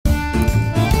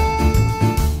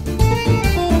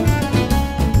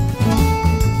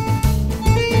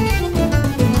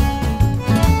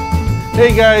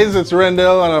Hey guys, it's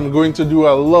Rendell and I'm going to do a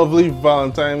lovely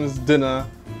Valentine's dinner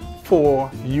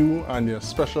for you and your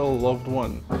special loved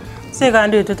one. So you're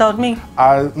gonna do it without me?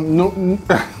 No,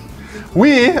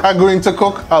 we are going to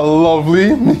cook a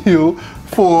lovely meal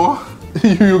for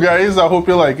you guys. I hope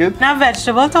you like it. Now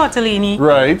vegetable tortellini.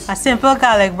 Right. A simple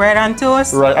garlic bread and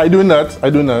toast. Right, I do not,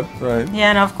 right. Yeah,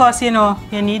 and of course, you know,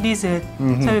 you need dessert.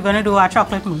 So we're gonna do our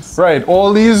chocolate mousse. Right,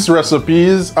 all these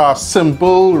recipes are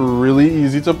simple, really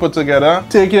easy to put together.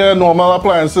 Take your normal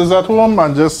appliances at home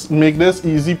and just make this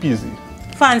easy peasy.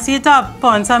 Fancy it up,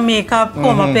 put on some makeup,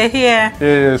 comb up your hair,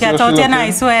 get out your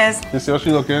nice wares. You see how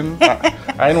she looking?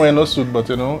 I ain't wearing no suit, but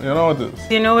you know what it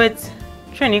is. You know, with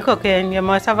Trini cooking, you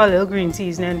must have a little green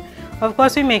seasoning. Of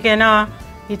course, we're making a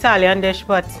Italian dish,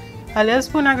 but a little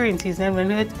spoon of green seasoning with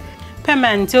it.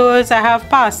 Pimentos, I have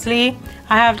parsley,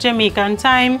 I have Jamaican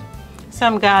thyme,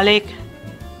 some garlic,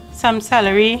 some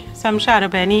celery, some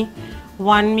shadowbenny,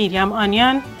 1 medium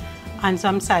onion, and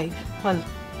some chive. Well,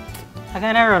 I'm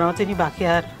gonna run out in the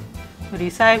backyard with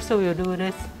the chive, so we'll do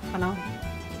this for now.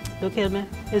 Don't kill me.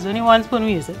 There's only 1 spoon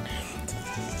we use it.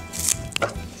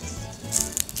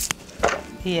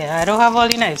 Yeah, I don't have all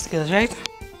the knife skills, right?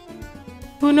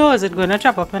 Who knows, it's gonna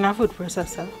chop up in a food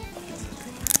processor.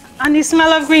 And the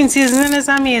smell of green seasoning is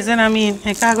amazing. I mean,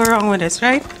 I can't go wrong with this,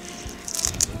 right?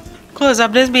 Close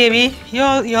up this baby. You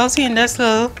all seen this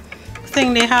little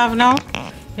thing they have now?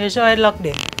 You sure it locked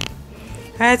there.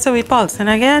 Alright, so we pulsing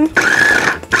again.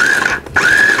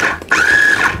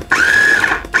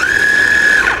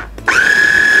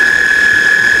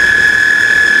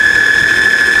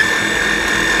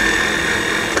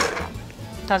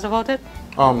 That's about it.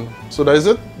 So that is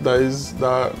it? That is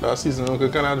that seasoning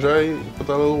kind of dry? Put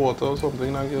a little water or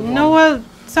something like that? No, well,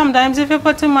 sometimes if you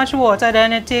put too much water,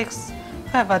 then it takes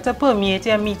forever to permeate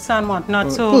your meats and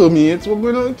whatnot. So permeate? What's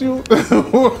going on with you?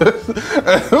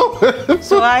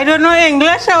 So I don't know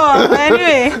English or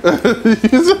anyway.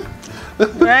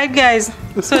 Right, guys.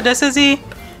 So this is the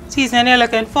seasoning you're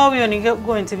looking for. We're only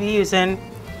going to be using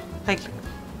like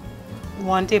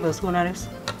 1 tablespoon of this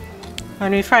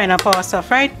when we frying up our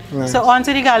stuff, right? Nice. So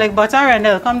onto the garlic butter,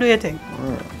 Rendell, come do your thing.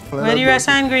 Where the rest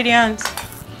of ingredients?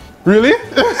 Really?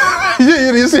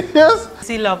 You serious?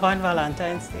 See love on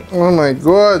Valentine's Day. Oh my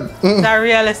God. The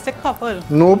realistic couple.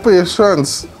 No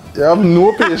patience. You have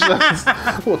no patience.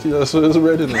 40 years, so it's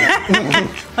ready now.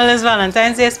 Well, it's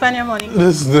Valentine's Day, spend your money.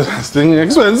 This thing is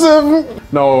expensive.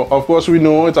 Now, of course, we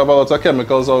know it have a lot of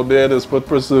chemicals out there. There's put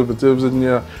preservatives in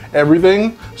here,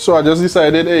 everything. So I just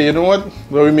decided, hey, you know what?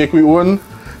 Where we make our own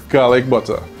garlic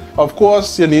butter. Of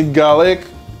course, you need garlic,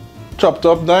 chopped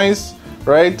up nice,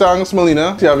 right? Thanks,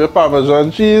 Melina. You have your Parmesan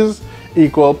cheese,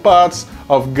 equal parts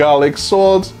of garlic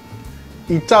salt,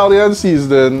 Italian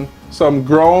seasoning, some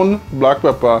ground black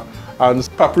pepper and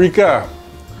paprika,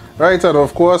 right? And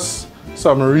of course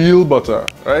some real butter,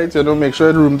 right? You know, make sure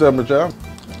it's room temperature.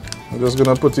 I'm just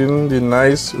gonna put in the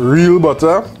nice real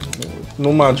butter,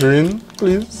 no margarine,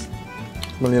 please.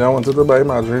 Melina wanted to buy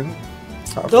margarine.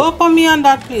 Don't put me on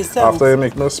that, please. After you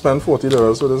make me spend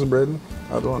 $40 for this bread,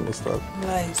 I don't understand.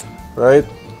 Nice. Right?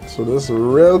 So this is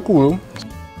real cool.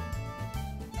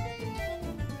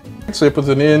 So you put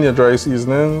in your dry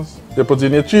seasonings, you put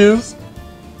in your cheese,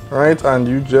 right, and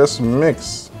you just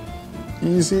mix.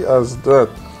 Easy as that.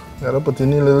 You gotta put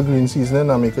in a little green seasoning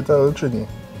and make it a little trini.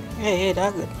 Yeah,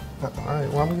 that's good. Alright,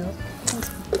 what am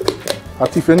I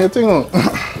tiffin your thing on?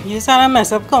 You just wanna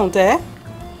mess up counter, eh?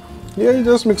 Yeah, you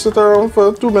just mix it around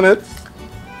for 2 minutes.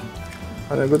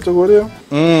 And you're good to go there.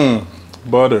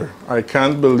 Butter. I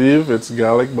can't believe it's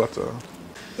garlic butter.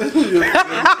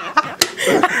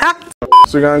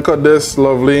 So we're gonna cut this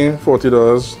lovely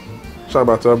 $40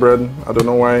 ciabatta bread. I don't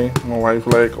know why my wife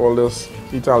like all this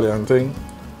Italian thing,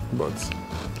 but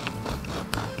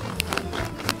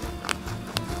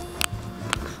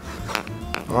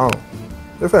wow.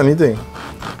 If anything,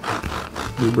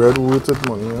 the bread worth it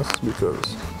money, yes,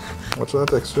 because watch that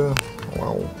texture.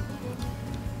 Wow.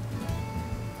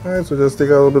 Alright, so just take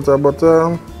a little bit of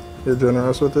butter. You're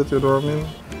generous with it, you know what I mean?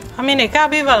 I mean, it can't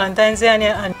be Valentine's Day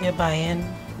and you're buying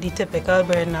the typical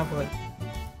bread and bread.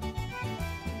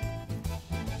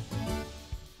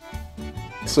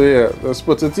 So yeah, let's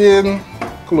put it in,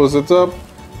 close it up,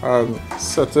 and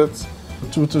set it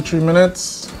 2 to 3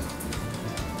 minutes.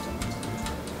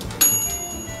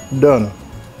 Done.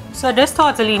 So this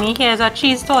tortellini here is a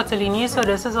cheese tortellini, so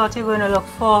this is what you're going to look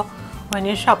for when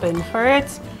you're shopping for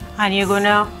it. And you're going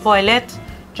to boil it,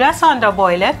 just under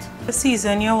boil it.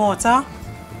 Season your water,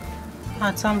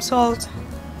 add some salt,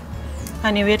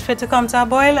 and you wait for it to come to a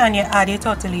boil and you add your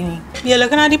tortellini. You're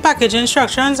looking at the package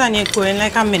instructions and you're going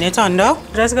like a minute under.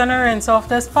 Just gonna rinse off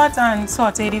this pot and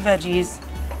saute the veggies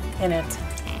in it.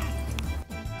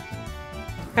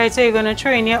 Right, so you're gonna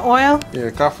throw in your oil. Yeah,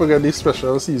 can't forget the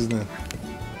special seasoning.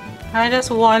 And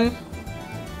just 1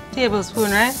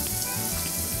 tablespoon, right?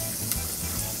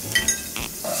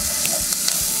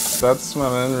 That's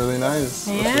smelling really nice.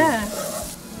 Yeah.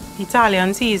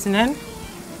 Italian seasoning.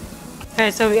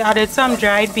 Okay, so we added some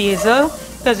dried basil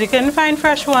because we couldn't find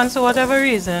fresh ones for whatever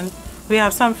reason. We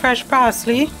have some fresh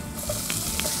parsley,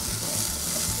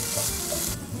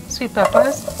 sweet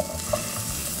peppers.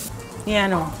 Yeah,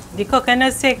 no, the cooking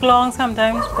does take long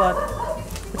sometimes, but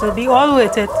it will be all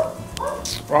worth it.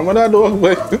 I'm gonna do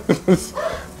it.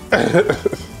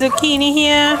 Zucchini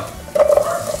here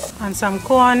and some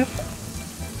corn.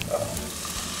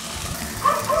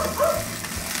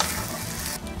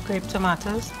 Grape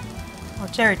tomatoes or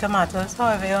cherry tomatoes,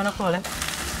 however you want to call it.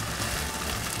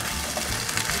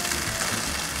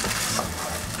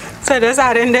 So just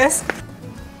add in this,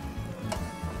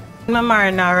 my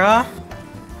marinara,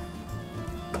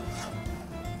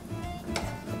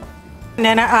 and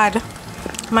then I add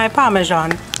my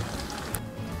Parmesan.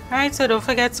 Alright, so don't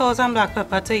forget salt and black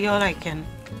pepper to your liking.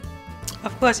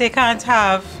 Of course, you can't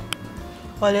have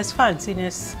all this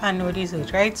fanciness and no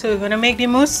dessert, right? So we're gonna make the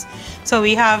mousse. So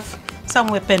we have some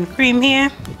whipping cream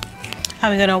here,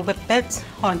 and we're gonna whip it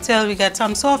until we get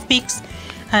some soft peaks,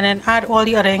 and then add all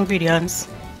the other ingredients.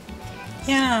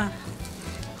 Yeah,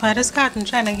 why this carton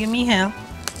trying to give me hell?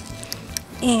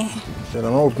 Yeah, I'm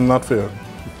open that for you.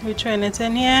 We're throwing it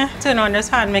in here. Turn on this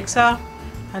hand mixer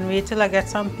and wait till I get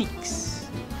some peaks.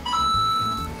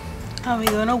 And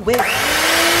we're gonna whip.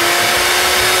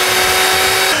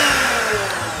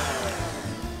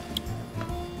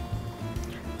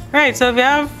 Right, so if you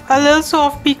have a little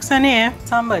soft peaks in here,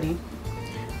 somebody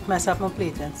mess up my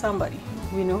plating. Somebody.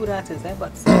 We know who that is, eh?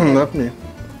 But not me.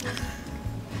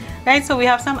 Right, so we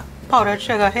have some powdered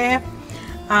sugar here,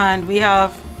 and we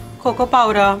have cocoa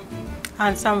powder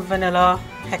and some vanilla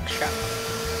extract.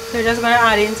 So we're just gonna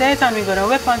add into it and we're gonna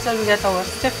whip until we get our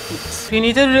stiff peaks. We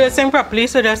need to do this thing properly,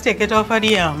 so just take it off of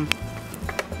the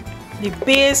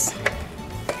base,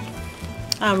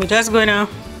 and we're just gonna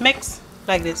mix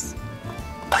like this.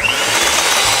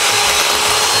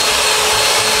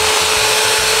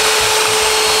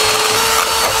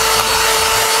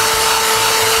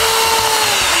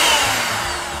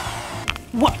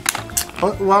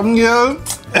 What? One girl?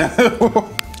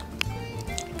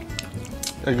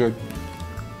 They're good.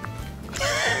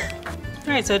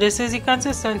 Right, so this is the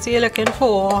consistency you're looking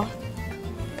for.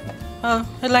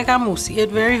 It's like a mousse.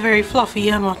 It's very, very fluffy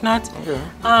and whatnot. Okay.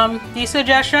 The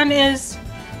suggestion is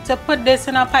to put this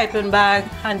in a piping bag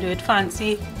and do it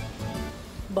fancy.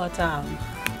 But I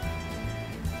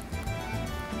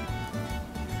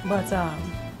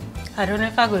don't know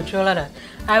if I go through all of that.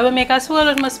 I will make a swirl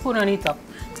with my spoon on the top.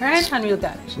 Right, and we'll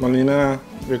garnish. Malina,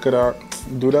 you could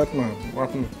do that, man.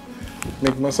 What?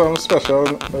 Make me some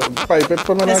special pipe it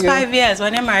for me It's again. 5 years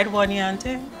when you married 1 year,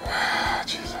 auntie.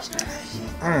 Jesus Christ.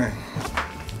 Alright.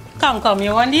 Come,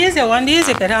 you want these,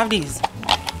 you could have these.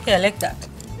 Yeah, like that.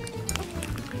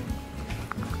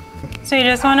 So you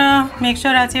just want to make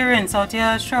sure that you rinse out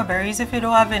your strawberries. If you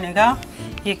don't have vinegar,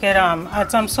 you can add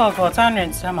some salt water and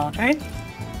rinse them out, right?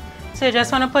 So you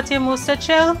just want to put your mousse to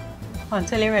chill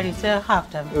until you're ready to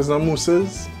have them. There's no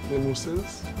mousses. The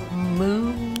mousses.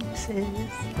 Mousses.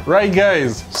 Right,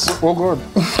 guys. So, oh God.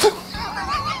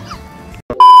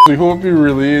 We hope you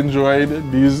really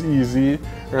enjoyed these easy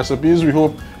recipes. We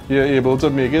hope you're able to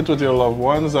make it with your loved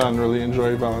ones and really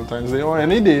enjoy Valentine's Day or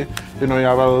any day. You know, you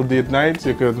have a little date night,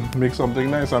 you could make something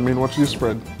nice. I mean, watch the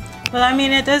spread. Well, I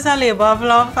mean, it is a labor of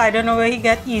love. I don't know where he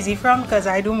get easy from because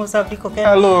I do most of the cooking.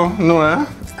 Hello, Noah.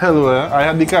 Hello, I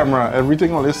had the camera.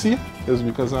 Everything all you see is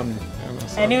because of me.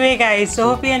 Anyway, guys,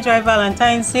 so hope you enjoy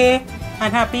Valentine's Day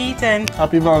and happy eating.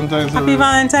 Happy Valentine's Day. Happy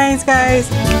Valentine's, guys.